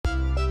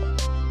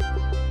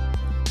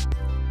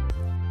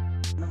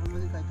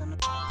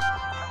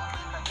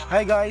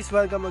Hi guys,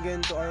 welcome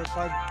again to our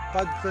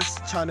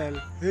podcast channel,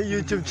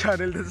 YouTube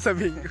channel na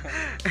sabihin ko.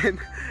 And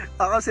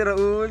ako si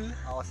Raul.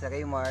 Ako si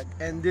Raymart.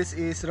 And this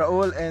is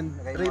Raul and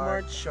Raymart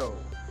Raymart Show.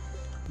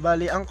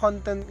 Bali, ang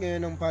content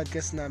ngayon ng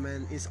podcast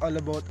namin is all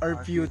about our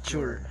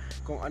future.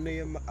 Kung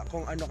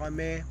ano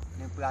kami,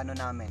 yung plano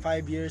namin 5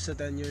 years to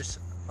 10 years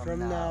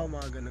from now,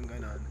 mga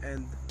ganun-ganon.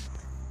 And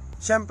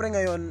syempre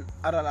ngayon,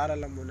 aral-aral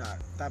lang muna.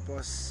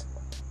 Tapos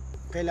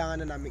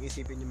kailangan na namin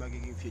isipin yung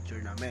magiging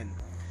future namin.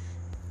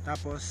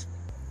 Tapos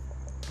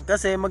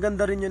kasi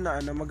maganda rin yun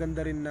na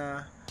maganda rin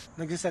na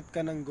nag-set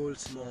ka ng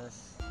goals mo.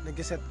 Yes.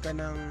 Nag-set ka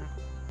ng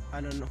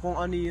kung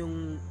ano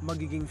yung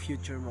magiging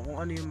future mo,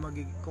 kung ano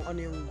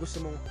yung gusto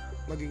mong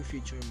maging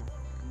future mo.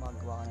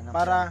 Gumagawa ka na ng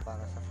Para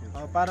sa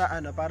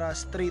future. Para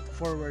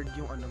straightforward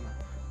yung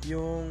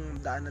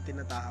yung daan na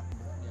tinatahak mo.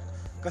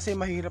 Yes. Kasi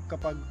mahirap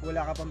kapag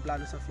wala ka pang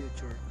plano sa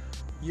future.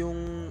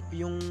 Yung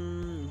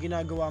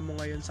ginagawa mo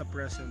ngayon sa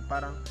present,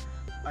 parang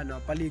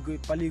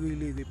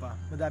paligoy-ligoy pa.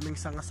 Madaming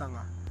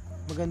sanga-sanga.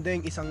 Maganda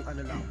yung isang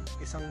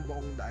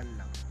buong daan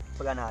lang.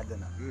 Planado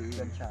na.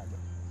 Planchado.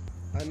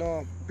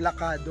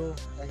 Plakado.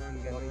 Ayun,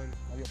 ganun.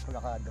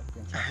 Plakado.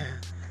 Planchado.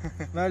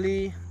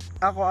 Bali,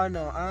 ako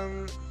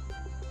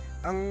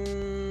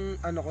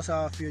ang ko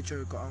sa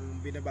future ko,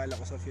 ang binabala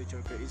ko sa future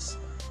ko is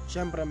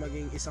syempre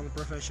maging isang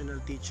professional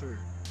teacher.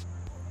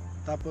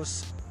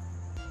 Tapos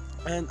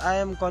and I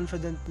am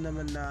confident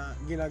naman na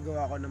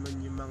ginagawa ko naman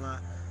yung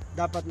mga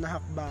dapat na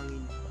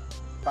hakbangin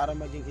para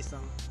maging isang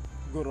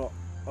guro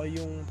o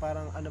yung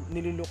parang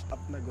nililook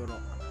up na guro.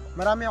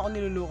 Marami ako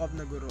nililook up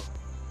na guro.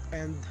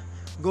 And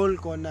goal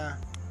ko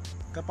na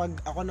kapag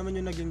ako naman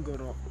yung naging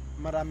guro,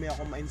 marami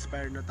ako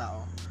ma-inspire na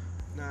tao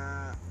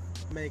na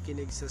may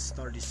kinig sa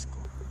stories ko.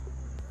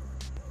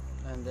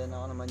 And then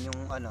ako naman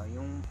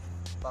yung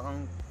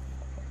parang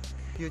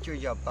future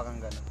job, parang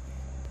gano'n.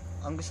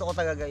 Ang gusto ko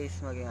talaga is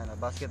maging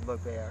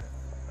basketball player.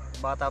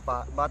 Bata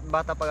pa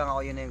lang ako,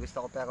 yun na yung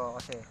gusto ko, pero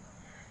kasi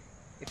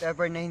if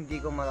ever na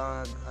hindi ko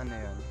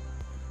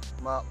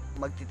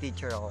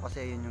magti-teacher ako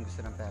kasi yun yung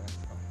gusto ng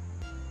parents ko.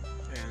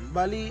 Ayan,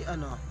 bali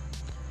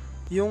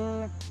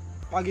yung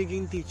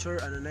pagiging teacher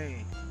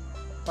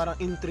parang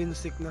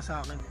intrinsic na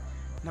sa akin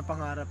na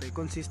pangarap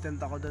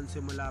consistent ako doon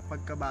simula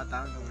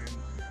pagkabata hanggang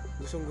ngayon.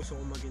 Gusto ko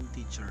maging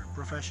teacher,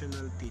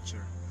 professional teacher.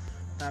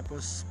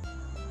 Tapos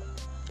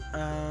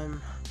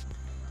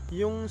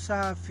yung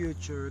sa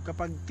future,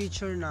 kapag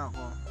teacher na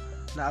ako,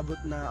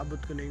 naabot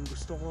ko na yung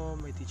gusto ko,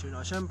 may teacher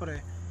na ako. Syempre,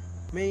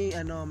 may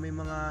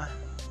mga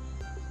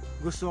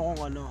gusto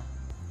kong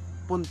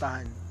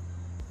puntahan.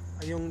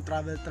 Yung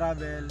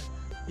travel,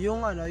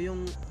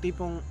 yung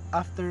tipong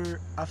after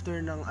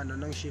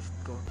ng shift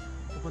ko,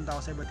 pupunta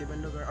ako sa iba't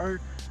ibang lugar.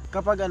 Or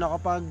kapag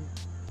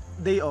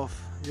day off,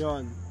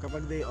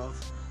 kapag day off,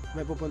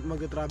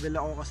 mag-travel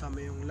ako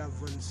kasama yung loved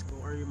ones ko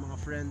or yung mga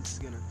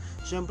friends, ganun.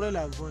 Syempre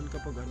loved one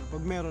kapag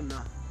pag meron na.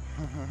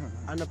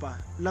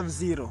 Love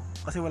zero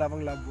kasi wala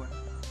pang loved one.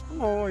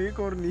 Oo, yung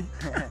corny.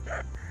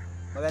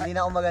 Maganda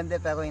na ako maganda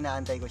pero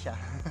inaantay ko siya.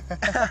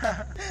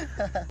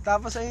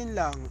 Tapos ayun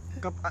lang.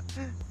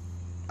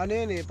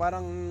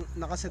 Parang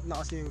nakaset na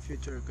kasi yung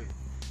future ko .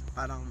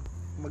 Parang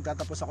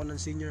magtatapos ako ng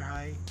senior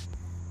high,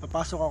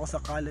 papasok ako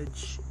sa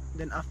college,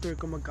 then after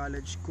ko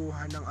mag-college,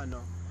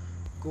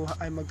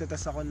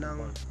 magte-test ako ng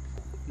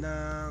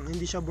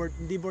hindi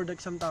board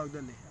exam tawag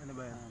doon . Ano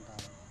ba yan?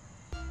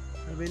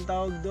 Ano ba yung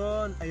tawag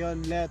doon?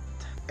 Ayun, LET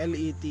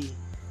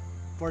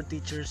for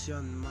teachers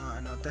yon,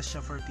 test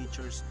siya for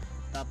teachers.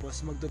 Tapos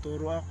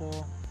magtuturo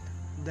ako,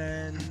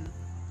 then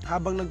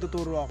habang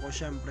nagtuturo ako,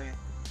 syempre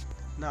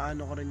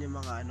ko rin yung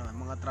mga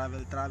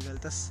travel.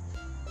 Tapos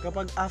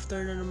kapag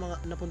after na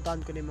napuntahan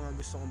ko na yung mga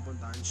gusto kong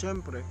puntahan,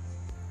 syempre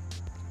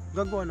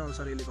gagawa na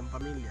akong sarili kong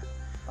pamilya.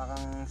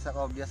 Parang sa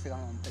obvious lang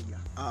ang tagya.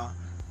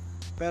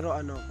 Pero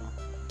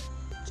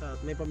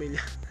may pamilya.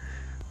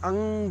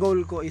 Ang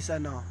goal ko is 5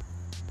 na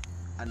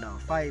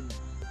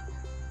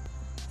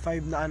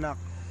anak.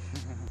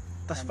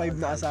 Tas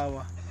 5 na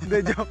asawa.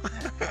 Hindi, joke.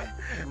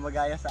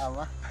 Magaya sa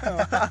ama.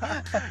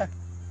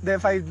 Hindi,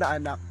 5 na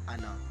anak.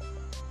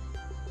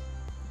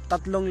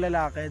 3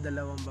 lalaki,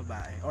 2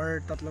 babae.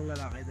 Or 3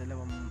 lalaki, 3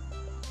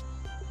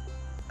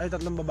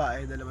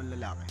 babae, 2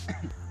 lalaki.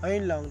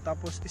 Ayun lang.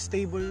 Tapos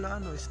stable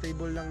lang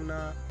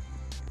na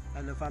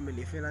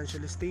family,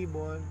 financially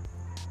stable.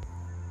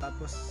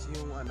 Tapos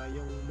yung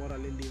moral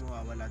hindi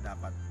mawawala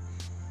dapat.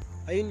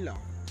 Ayun lang.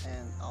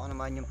 And ako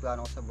naman yung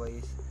plano ko sa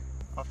boys,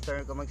 after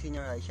ko mag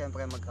senior high,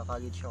 syempre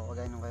magka-college ako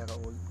kagaya nung kay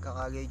Raul.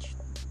 Ka-college,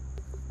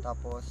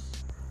 tapos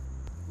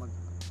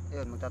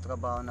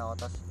magtatrabaho na ako.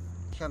 Tapos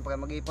syempre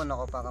mag-ipon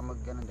ako para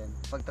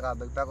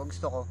mag-travel. Pero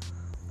gusto ko,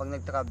 pag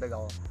nag-travel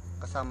ako,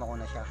 kasama ko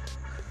na siya.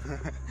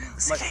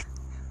 Huwag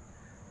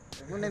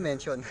mo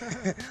na-mention.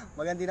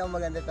 Maganda na ako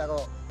maganda,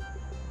 pero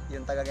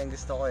yun talaga yung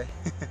gusto ko .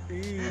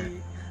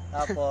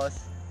 Tapos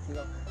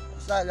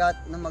sa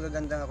lahat ng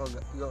magagandang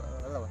lugar,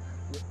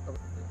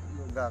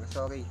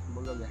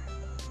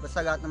 basta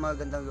lahat ng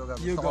magagandang lugar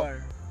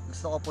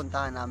gusto ko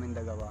puntahan namin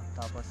dalawa.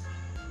 Tapos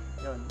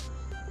yun,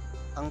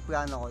 ang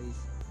plano ko is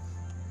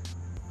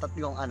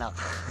tatlong anak.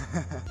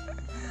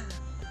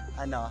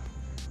 Ano,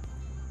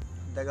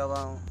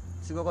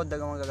 siguro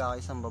dalawang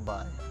lalaki, isang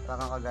babae.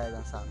 Parang kagaya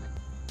lang sa amin.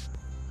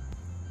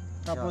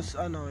 Tapos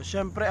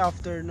syempre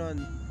after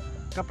nun,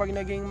 kapag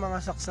naging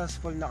mga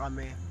successful na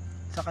kami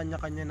sa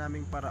kanya-kanya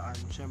naming paraan,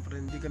 syempre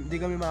hindi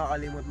kami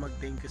makakalimot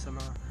mag-thank you sa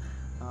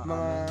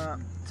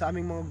sa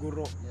aming mga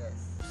guro, Yes.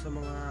 sa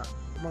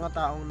mga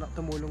taong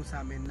tumulong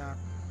sa amin na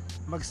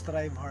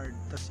mag-strive hard,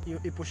 tapos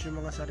i-push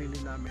yung mga sarili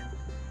namin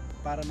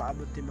para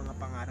maabot yung mga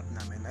pangarap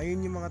namin.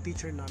 Ayun yung mga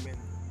teacher namin,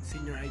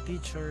 senior high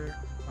teacher,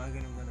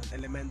 mga ganun,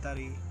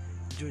 elementary,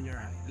 junior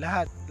high,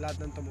 lahat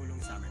ng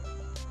tumulong sa amin.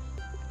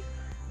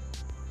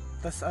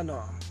 Tas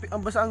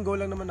basta ang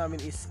goal lang naman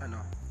namin is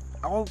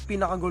ako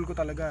pinaka-goal ko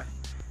talaga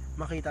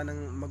makita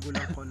ng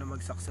magulang ko na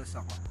mag-success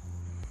ako.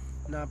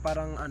 Na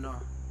parang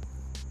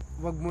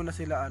wag mo na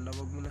sila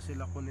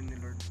kunin ni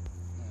Lord.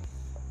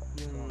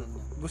 Yung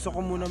gusto ko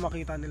muna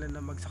makita nila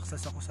na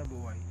mag-success ako sa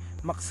buhay.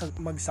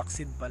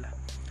 Mag-succeed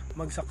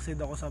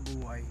ako sa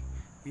buhay.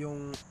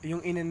 Yung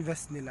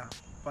ininvest nila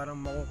parang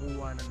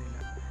makukuha na nila.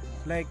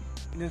 Like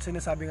yung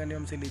sinasabi nga ni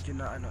Ma'am Legion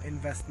na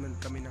investment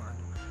kami ng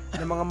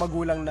mga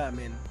magulang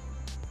namin,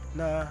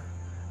 na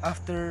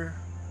after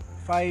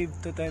 5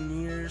 to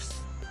 10 years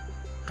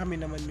kami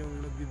naman yung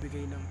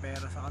nagbibigay ng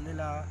pera sa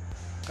kanila,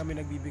 kami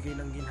nagbibigay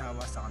ng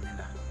ginhawa sa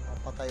kanila.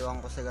 Patayuan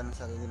ko sa ganun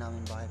sarili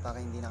namin bahay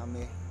para hindi na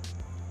kami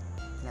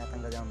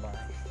tinatanggal ang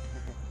bahay.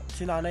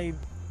 Si nanay,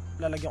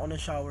 lalagyan ko ng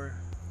shower.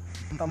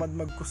 Tamad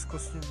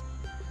magkuskus yun.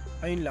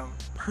 Ayun lang.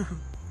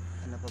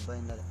 Ano pa ba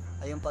yung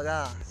ayun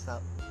pala,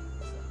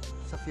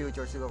 sa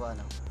future siguro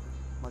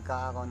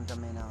magkakaroon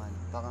kami ng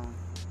parang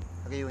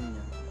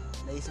reunion.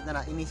 Inisip na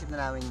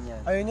namin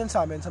yan. Ayun yun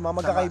sa amin, sa mga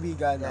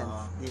magkakaibigan. Yan,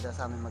 dito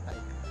sa amin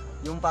magkaibigan.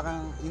 Yung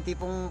parang, yung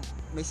tipong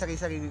may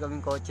sarili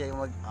kaming kotse,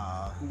 yung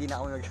hindi na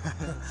ako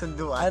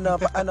nagsunduan.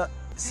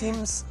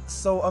 Seems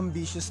so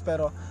ambitious,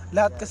 pero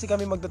lahat kasi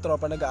kami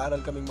magtotropa,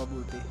 nag-aaral kaming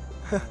mabuti.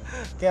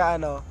 Kaya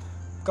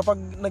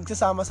kapag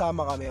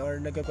nagsasama-sama kami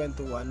or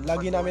nagkakwentuhan,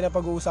 lagi namin na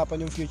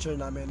pag-uusapan yung future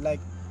namin. Like,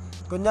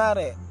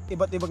 kunyari,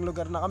 iba't ibang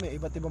lugar na kami,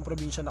 iba't ibang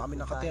probinsya na kami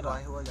nakatira.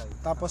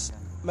 Tapos,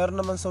 meron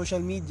naman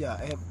social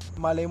media.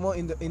 Malay mo,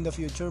 in the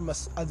future,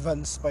 mas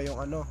advanced pa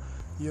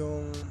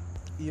yung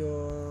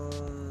yung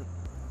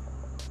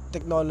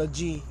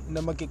technology na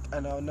magkikip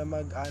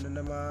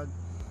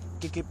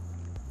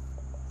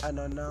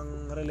ng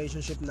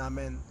relationship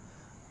namin,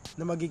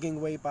 na magiging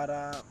way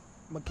para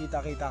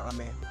magkita-kita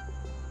kami.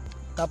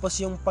 Tapos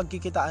yung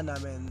pagkikitaan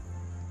namin,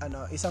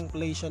 isang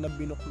place siya na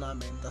binook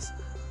namin, tas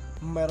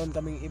meron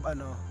kaming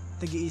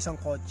tigi-isang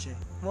kotse.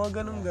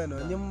 Mga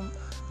ganun. Yung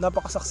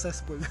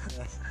napaka-successful.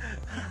 Yes.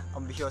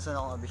 Ambisyoso na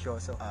akong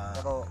ambisyoso.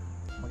 Pero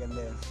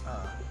maganda yun.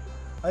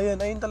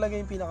 Ayun talaga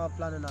yung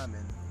pinaka-plano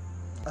namin.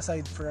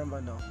 Aside from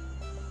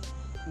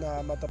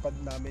na matapad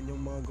namin yung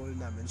mga goal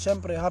namin.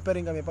 Siyempre, happy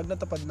rin kami pag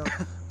natapad ng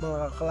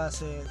mga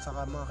klase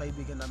saka mga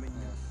kaibigan namin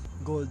yung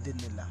goal din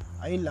nila.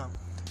 Ayun lang.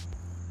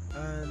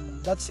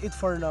 And that's it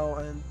for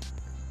now. And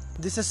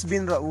this has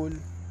been Raul.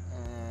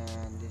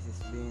 And this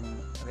has been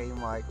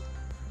Raymart.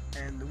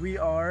 And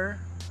we are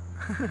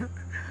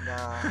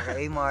The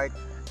Raymart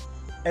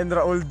and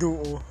Raul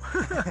Duo.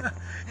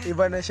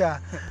 Iba na siya.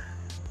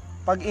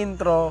 Pag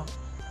intro,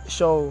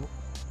 show.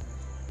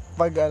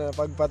 Pag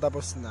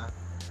patapos na.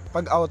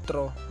 Pag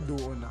outro,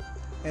 duo na.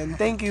 And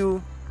thank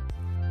you.